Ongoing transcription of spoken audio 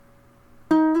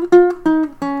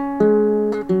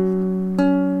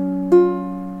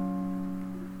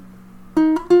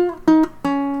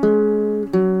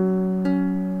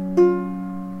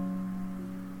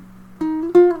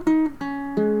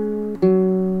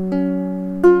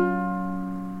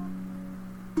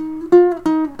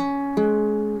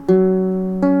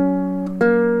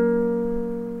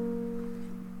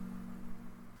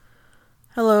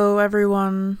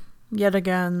yet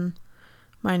again.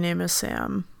 My name is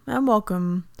Sam, and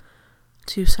welcome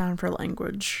to Sound for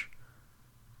Language.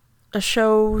 A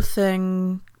show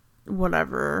thing,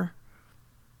 whatever,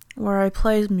 where I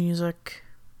play music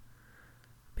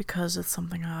because it's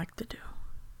something I like to do.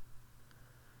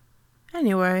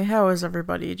 Anyway, how is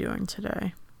everybody doing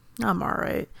today? I'm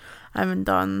alright. I haven't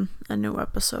done a new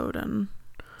episode in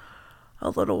a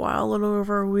little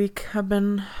over a week. I've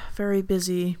been very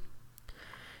busy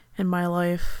in my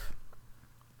life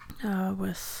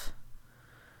with,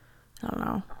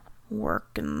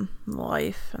 work and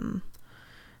life and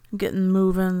getting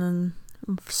moving and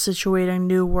situating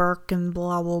new work and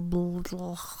blah, blah, blah,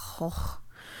 blah.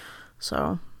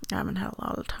 So, I haven't had a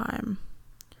lot of time.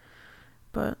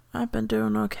 But I've been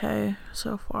doing okay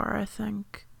so far, I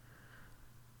think.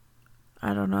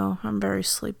 I don't know, I'm very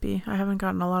sleepy. I haven't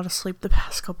gotten a lot of sleep the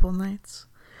past couple of nights.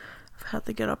 I've had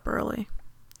to get up early.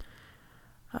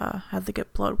 Had to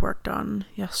get blood work done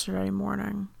yesterday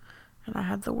morning, and I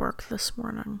had the work this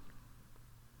morning.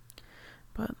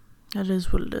 But it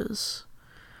is what it is.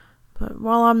 But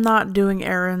while I'm not doing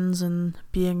errands and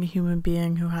being a human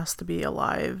being who has to be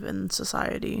alive in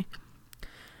society,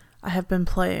 I have been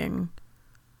playing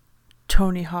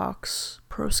Tony Hawk's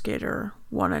Pro Skater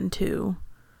 1 and 2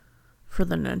 for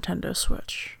the Nintendo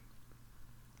Switch.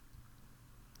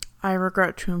 I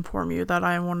regret to inform you that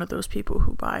I am one of those people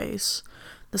who buys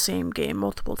the same game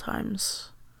multiple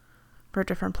times for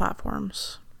different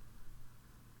platforms.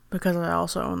 Because I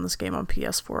also own this game on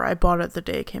PS4. I bought it the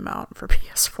day it came out for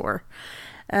PS4.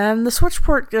 And the Switch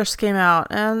port just came out,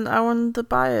 and I wanted to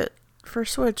buy it for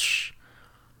Switch.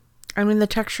 I mean, the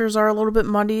textures are a little bit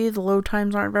muddy, the load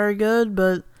times aren't very good,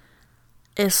 but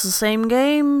it's the same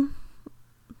game.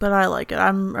 But I like it.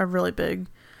 I'm a really big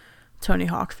Tony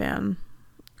Hawk fan.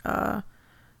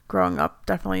 Growing up,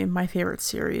 definitely my favorite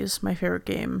series, my favorite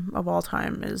game of all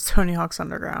time is Tony Hawk's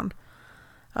Underground.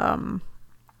 I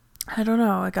don't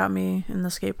know, it got me into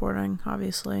skateboarding,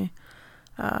 obviously.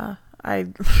 As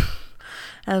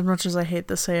much as I hate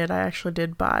to say it, I actually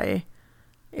did buy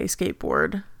a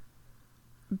skateboard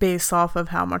based off of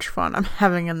how much fun I'm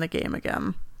having in the game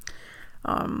again.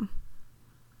 But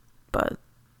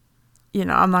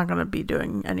I'm not gonna be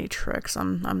doing any tricks.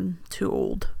 I'm too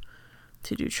old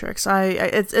to do tricks.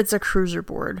 It's a cruiser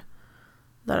board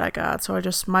that I got, so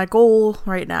my goal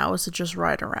right now is to just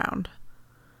ride around.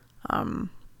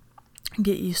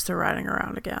 Get used to riding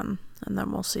around again, and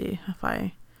then we'll see if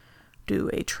I do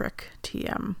a trick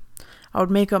TM. I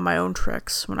would make up my own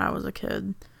tricks when I was a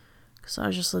kid, because I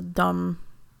was just a dumb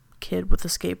kid with a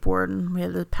skateboard, and we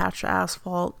had to patch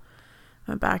asphalt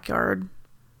in my backyard.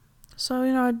 So,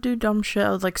 I'd do dumb shit.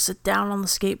 I would, sit down on the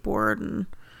skateboard and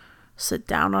sit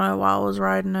down on it while I was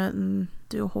riding it and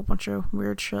do a whole bunch of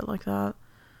weird shit like that.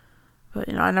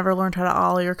 But, I never learned how to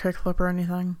ollie or kickflip or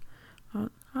anything.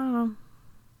 But, I don't know.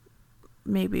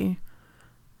 Maybe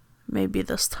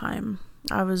this time.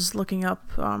 I was looking up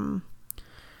how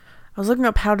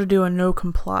to do a no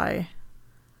comply,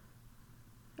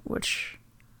 which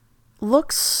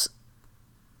looks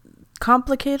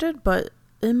complicated, but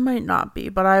it might not be.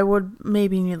 But I would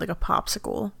maybe need a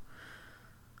popsicle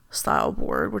style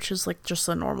board, which is just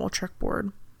a normal trick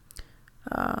board,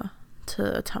 to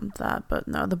attempt that. But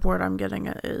no, the board I'm getting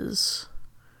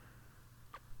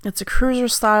it's a cruiser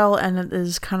style, and it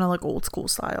is kind of old school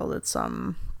style. It's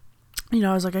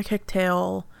it's like a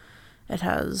kicktail. It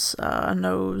has a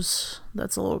nose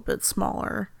that's a little bit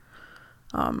smaller.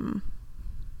 Yeah,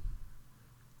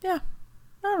 I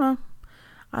don't know.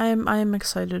 I am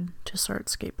excited to start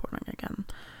skateboarding again.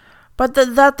 But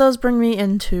that does bring me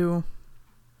into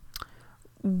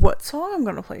what song I'm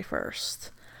gonna play first.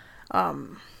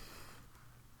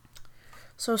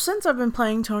 So since I've been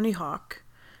playing Tony Hawk,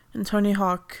 and Tony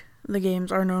Hawk, the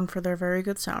games are known for their very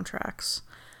good soundtracks.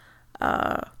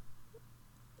 And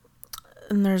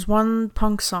there's one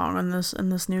punk song in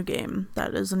this new game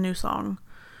that is a new song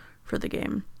for the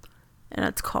game, and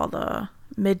it's called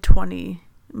Mid-20s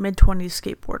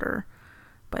Skateboarder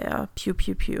by Pew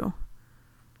Pew Pew.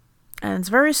 And it's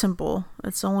very simple.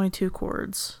 It's only 2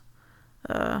 chords,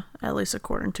 at least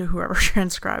according to whoever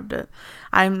transcribed it.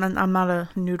 I'm not a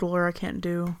noodler. I can't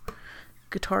do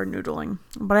guitar noodling,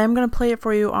 but I am going to play it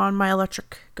for you on my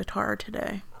electric guitar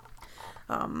today.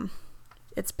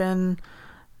 It's been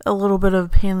a little bit of a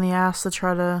pain in the ass to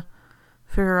try to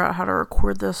figure out how to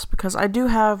record this, because I do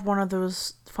have one of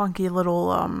those funky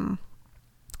little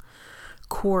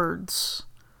cords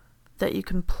that you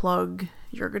can plug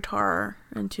your guitar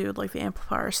into, the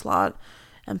amplifier slot,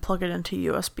 and plug it into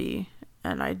USB,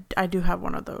 and I do have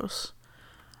one of those,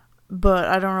 but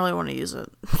I don't really want to use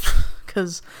it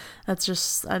because that's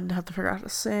just, I'd have to figure out how to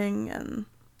sing and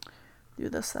do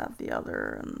this, that, the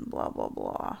other, and blah, blah,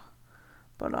 blah.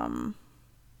 But,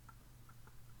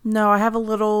 no, I have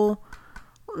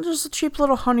just a cheap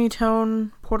little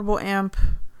Honeytone portable amp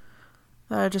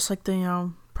that I just like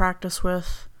to, practice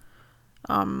with.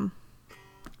 I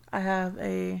have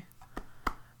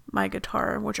my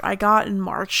guitar, which I got in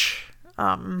March.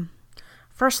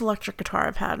 First electric guitar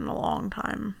I've had in a long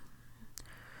time.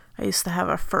 I used to have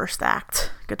a First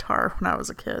Act guitar when I was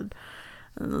a kid.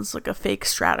 And it was like a fake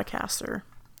Stratocaster.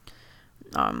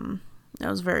 It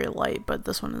was very light, but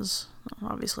this one is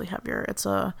obviously heavier. It's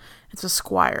a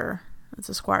Squier. It's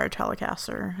a Squier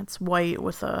Telecaster. It's white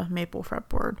with a maple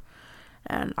fretboard.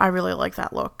 And I really like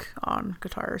that look on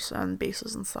guitars and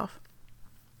basses and stuff.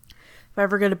 If I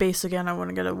ever get a bass again, I want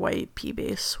to get a white P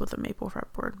bass with a maple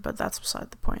fretboard, but that's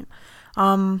beside the point.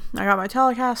 I got my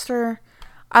Telecaster.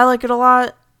 I like it a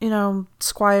lot.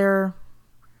 Squier.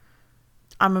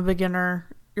 I'm a beginner.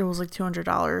 It was like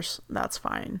 $200. That's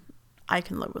fine. I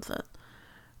can live with it.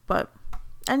 But,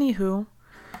 anywho,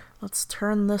 let's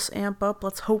turn this amp up.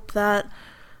 Let's hope that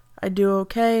I do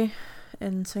okay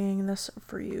in singing this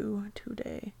for you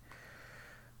today.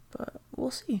 But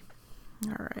we'll see.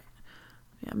 Alright.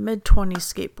 Yeah, Mid-20s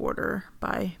Skateboarder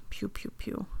by Pew Pew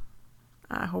Pew.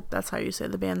 I hope that's how you say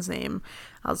the band's name.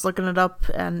 I was looking it up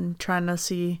and trying to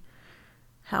see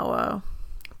how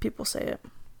people say it.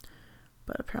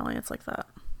 But apparently it's like that.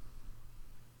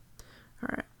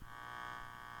 Alright.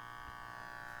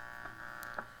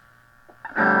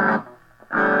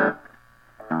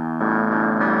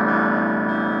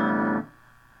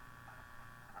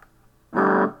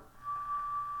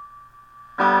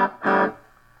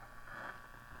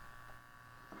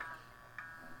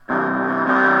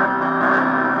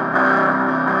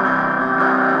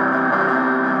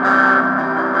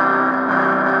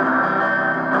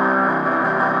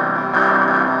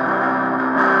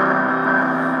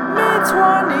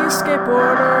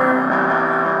 Skateboarder,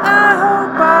 I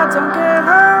hope I don't get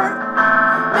hurt.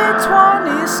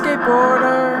 Mid-20s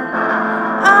skateboarder,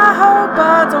 I hope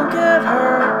I don't get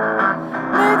hurt.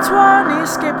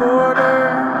 Mid-20s skateboarder,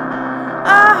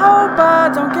 I hope I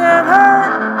don't get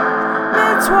hurt.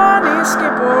 Mid-20s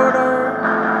skateboarder,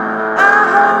 I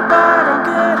hope I don't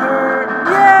get hurt.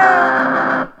 Yeah.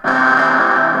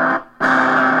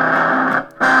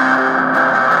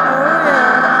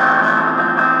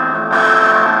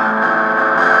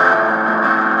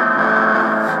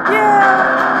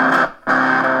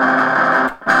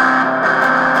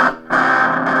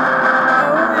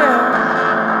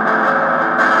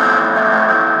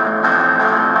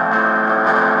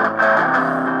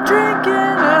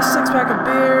 Six-pack of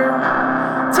beer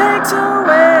takes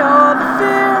away all the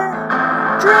fear.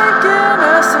 Drinking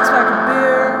a six-pack of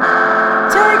beer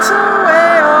takes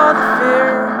away all the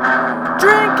fear.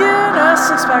 Drinking a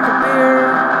six-pack of beer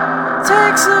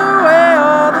takes away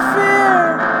all the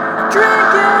fear.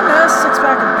 Drinking a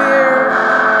six-pack of beer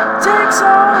takes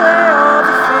away all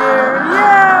the fear.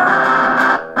 Yeah.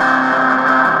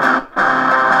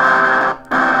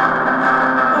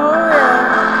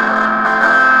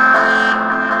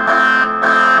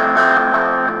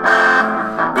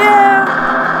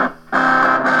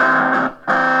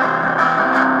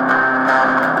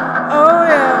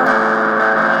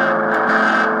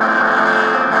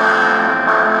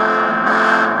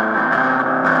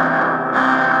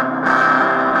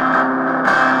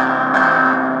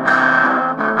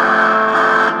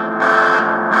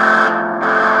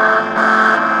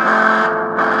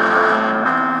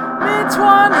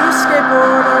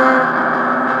 Skateboarder,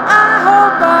 I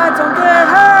hope I don't get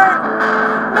hurt.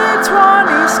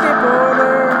 Mid-20s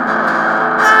skateboarder,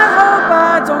 I hope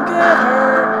I don't get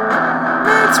hurt.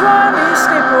 Mid-20s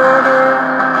skateboarder,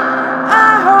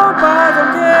 I hope I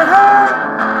don't get hurt.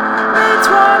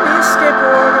 Mid-20s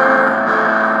skateboarder,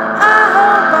 I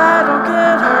hope I don't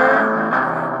get hurt.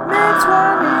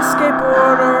 Mid-20s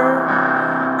skateboarder,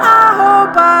 I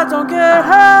hope I don't get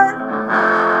hurt.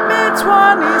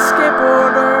 Mid-20s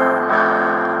skateboarder,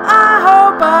 I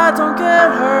hope I don't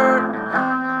get hurt.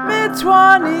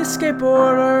 Mid-20s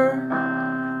skateboarder,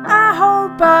 I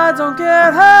hope I don't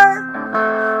get hurt.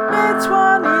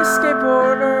 Mid-20s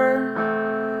skateboarder,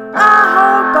 I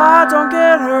hope I don't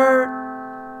get hurt.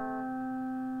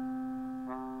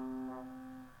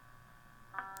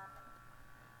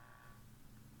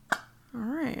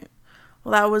 Alright.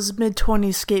 Well, that was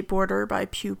Mid-20s Skateboarder by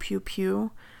Pew Pew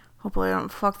Pew. Hopefully I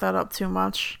don't fuck that up too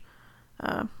much.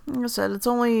 Like I said, it's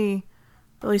only,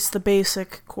 at least the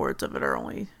basic chords of it are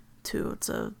only two. It's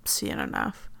a C and an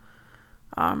F.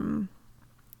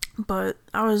 But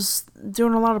I was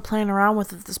doing a lot of playing around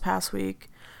with it this past week.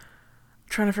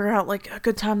 trying to figure out like a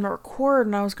good time to record,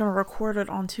 and I was gonna record it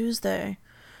on Tuesday,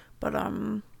 but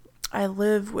I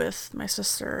live with my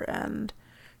sister, and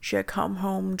she had come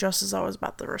home just as I was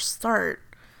about to restart,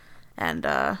 and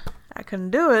I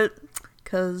couldn't do it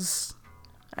because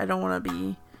I don't want to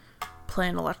be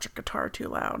playing electric guitar too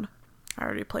loud. I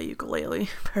already play ukulele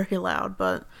very loud,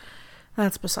 but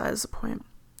that's besides the point.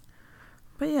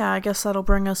 But yeah, I guess that'll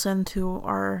bring us into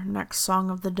our next song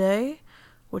of the day,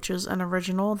 which is an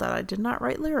original that I did not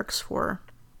write lyrics for.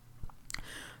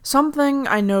 Something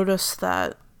I noticed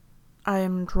that I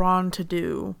am drawn to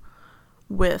do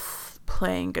with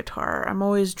playing guitar. I'm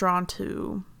always drawn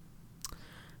to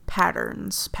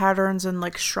patterns in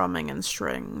like strumming and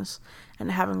strings,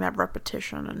 and having that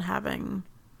repetition, and having,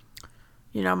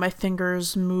 you know, my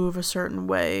fingers move a certain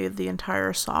way the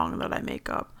entire song that I make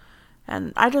up.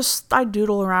 And I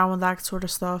doodle around with that sort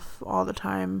of stuff all the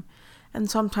time. And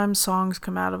sometimes songs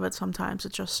come out of it, sometimes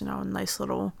it's just, you know, a nice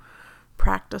little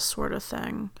practice sort of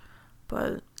thing.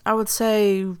 But I would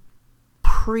say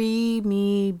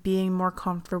me being more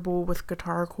comfortable with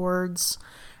guitar chords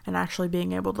and actually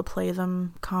being able to play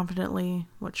them confidently,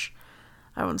 which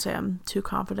I wouldn't say I'm too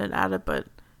confident at it, but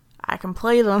I can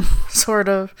play them, sort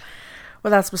of. Well,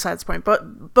 that's besides the point.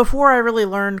 But before I really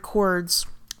learned chords,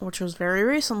 which was very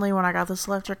recently when I got this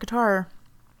electric guitar,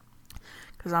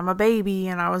 because I'm a baby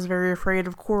and I was very afraid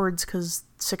of chords because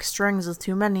 6 strings is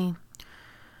too many.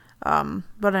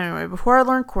 But anyway, before I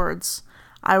learned chords,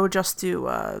 I would just do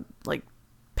like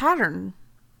pattern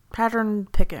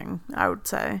picking, I would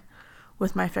say,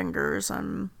 with my fingers,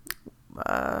 and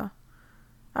I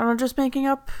don't know, just making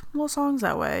up little songs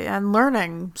that way, and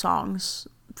learning songs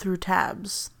through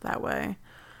tabs that way.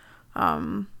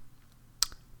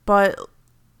 But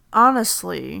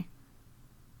honestly,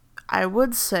 I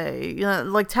would say, you know,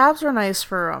 like, tabs are nice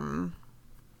for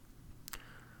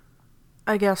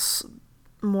I guess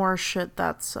more shit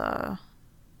that's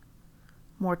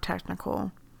more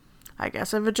technical. I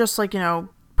guess if it's just like, you know,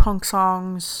 punk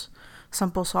songs,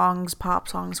 simple songs, pop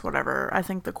songs, whatever, I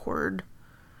think the chord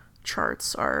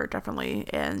charts are definitely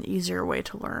an easier way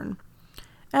to learn.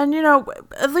 And, you know,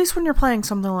 at least when you're playing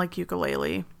something like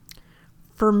ukulele,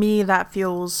 for me that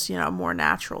feels, you know, more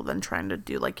natural than trying to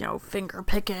do, like, you know, finger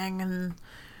picking, and,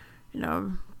 you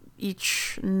know,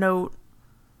 each note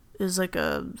is like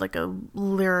a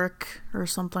lyric or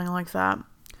something like that.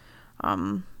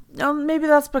 You know, maybe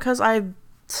that's because I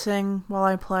sing while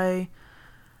I play,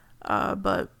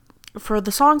 but for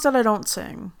the songs that I don't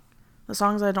sing, the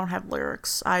songs that I don't have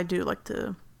lyrics, I do like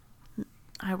to,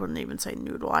 I wouldn't even say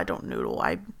noodle. I don't noodle.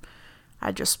 I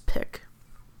just pick.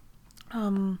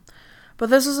 But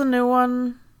this is a new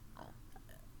one.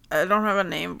 I don't have a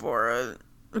name for it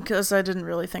because I didn't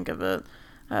really think of it.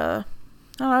 I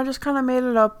don't know, I just kind of made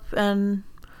it up, and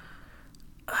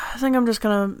I think I'm just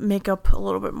gonna make up a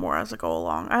little bit more as I go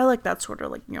along. I like that sort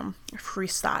of, like, you know,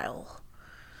 freestyle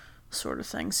sort of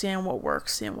thing, seeing what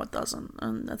works, seeing what doesn't,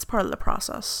 and that's part of the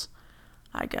process,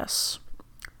 I guess.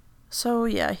 So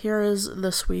yeah, here is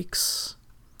this week's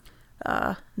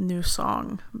new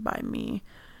song by me,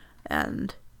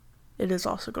 and it is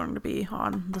also going to be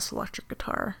on this electric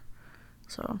guitar,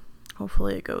 so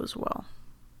hopefully it goes well.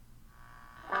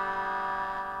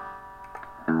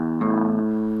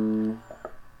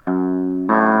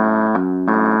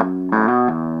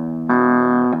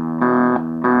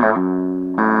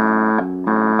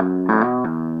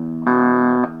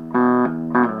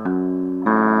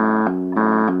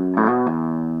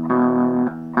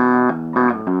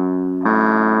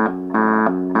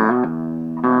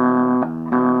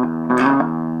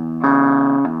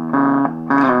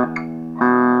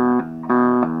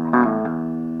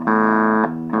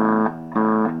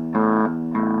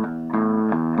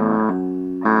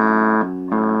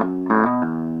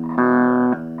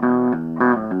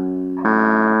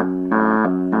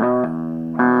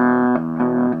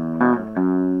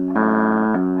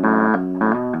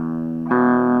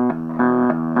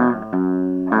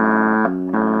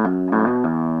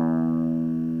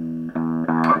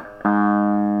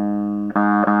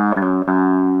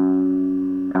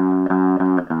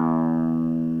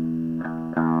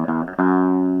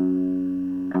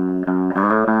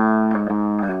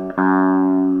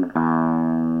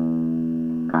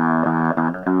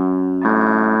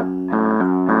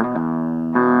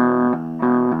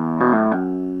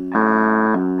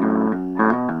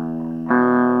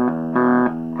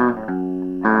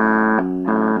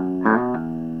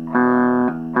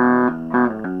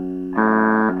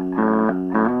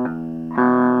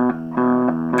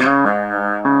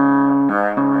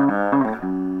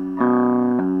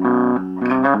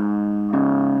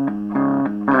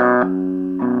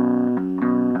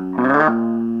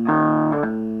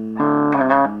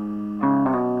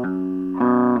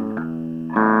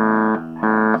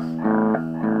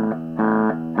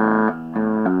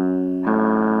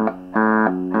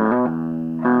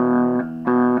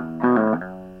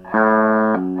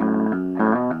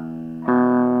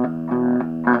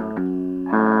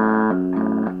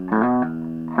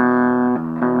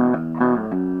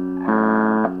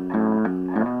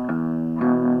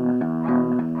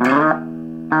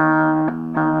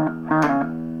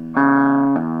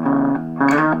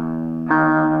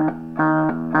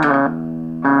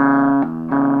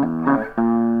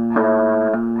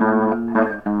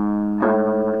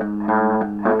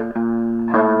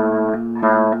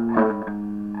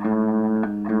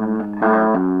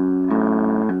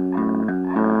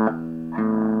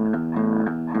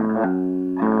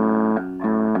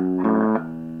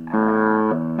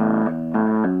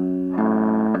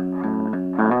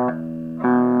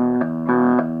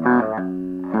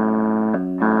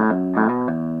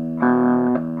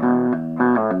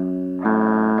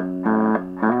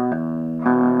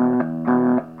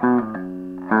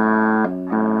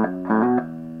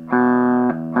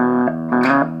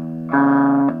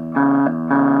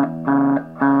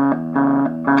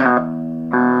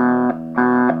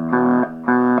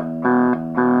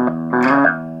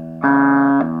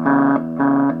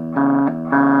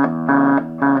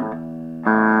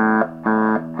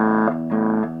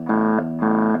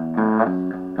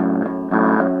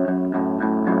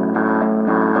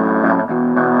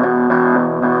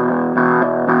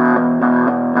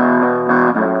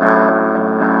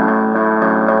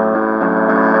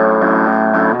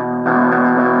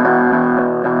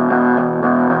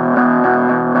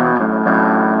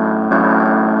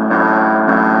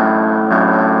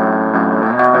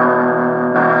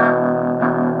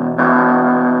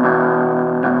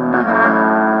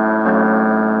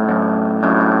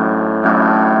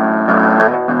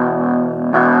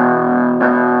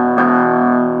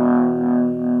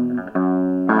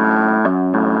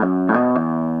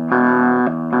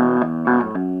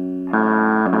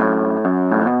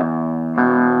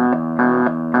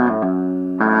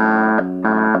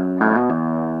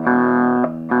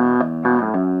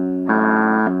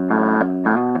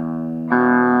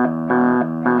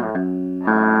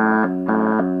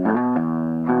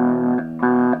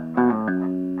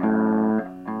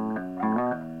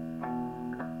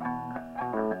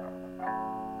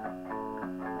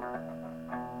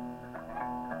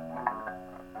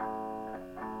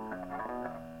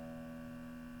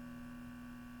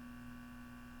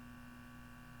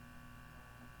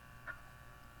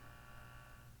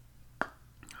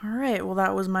 well,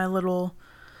 that was my little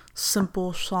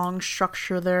simple song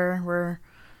structure there, where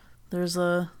there's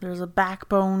a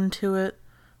backbone to it,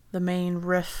 the main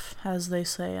riff, as they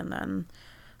say, and then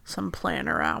some playing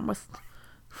around with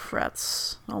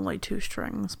frets, only 2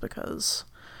 strings, because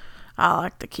I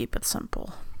like to keep it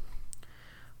simple.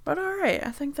 But alright,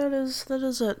 I think that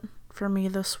is it for me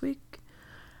this week.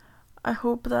 I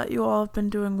hope that you all have been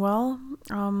doing well.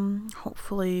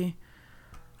 Hopefully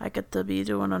I get to be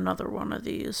doing another one of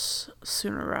these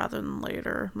sooner rather than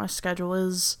later. My schedule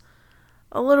is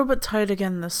a little bit tight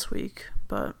again this week,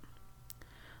 but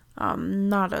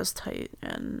not as tight,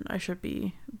 and I should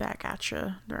be back at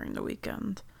you during the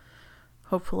weekend.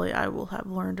 Hopefully I will have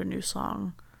learned a new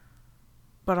song,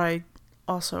 but I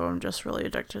also am just really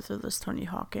addicted to this Tony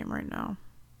Hawk game right now.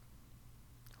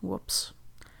 Whoops.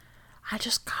 I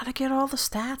just gotta get all the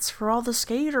stats for all the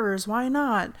skaters, why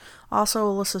not? Also,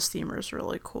 Alyssa Steamer is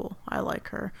really cool. I like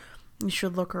her. You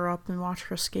should look her up and watch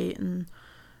her skate, and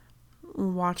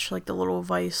watch like the little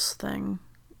Vice thing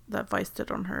that Vice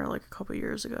did on her like a couple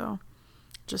years ago.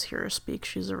 Just hear her speak.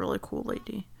 She's a really cool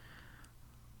lady.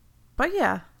 But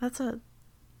yeah, that's it.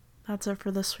 That's it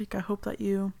for this week. I hope that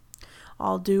you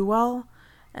all do well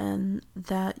and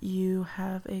that you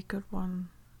have a good one.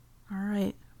 All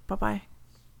right. Bye-bye.